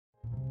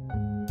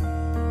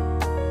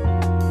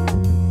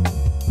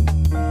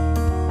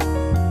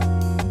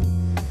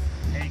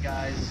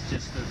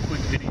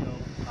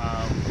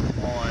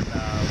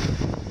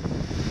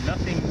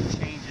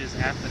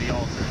after the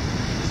altar.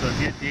 So if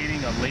you're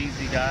dating a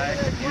lazy guy,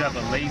 you have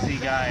a lazy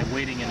guy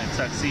waiting in a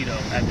tuxedo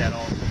at that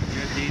altar. If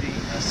you're dating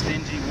a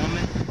stingy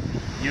woman,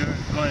 you're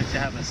going to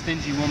have a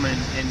stingy woman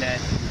in that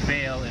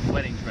veil and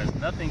wedding dress.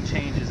 Nothing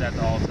changes at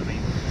the altar. I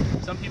mean,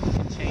 some people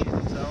can change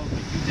themselves,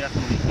 but you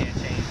definitely can't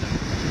change them.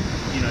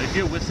 You know, if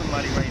you're with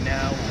somebody right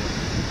now,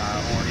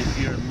 or if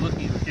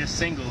you're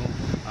single,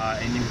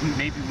 and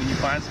maybe when you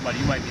find somebody,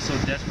 you might be so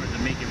desperate to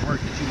make it work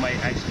that you might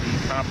actually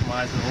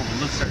compromise or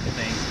overlook certain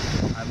things.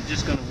 I'm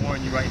just going to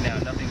warn you right now,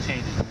 nothing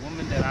changes. The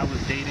woman that I was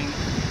dating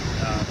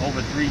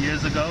over 3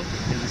 years ago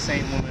is the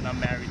same woman I'm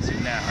married to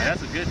now, and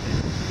that's a good thing.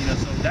 You know,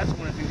 so that's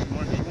one of the things you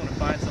want to do. You want to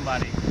find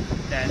somebody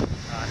that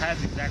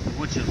has exactly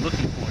what you're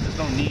looking for. There's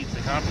no need to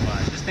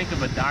compromise. Just think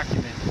of a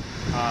document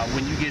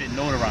when you get it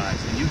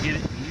notarized. When you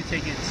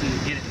take it to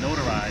get it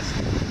notarized,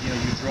 you know,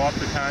 you draw up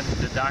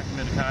the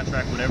document, the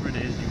contract, whatever it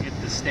is, you get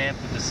the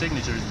stamp with the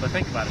signatures. But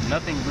think about it,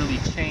 nothing really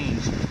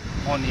changed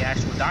on the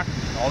actual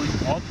document.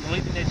 The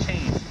only thing that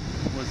changed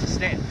was the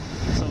stamp.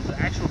 So the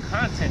actual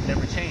content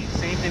never changed.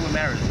 Same thing with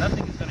marriage.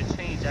 Nothing is going to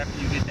change after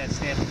you get that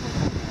stamp of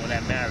approval or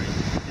that marriage.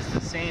 It's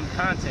the same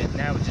content,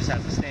 now it just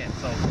has a stamp.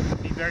 So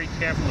be very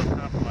careful of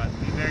compromise.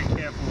 Be very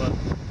careful of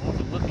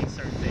overlooking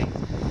certain things.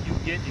 You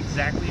get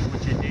exactly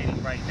what you're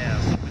dating right now.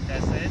 So with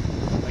that said,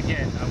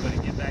 again, I'm going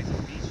to get back to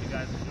the beach. You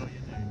guys enjoy your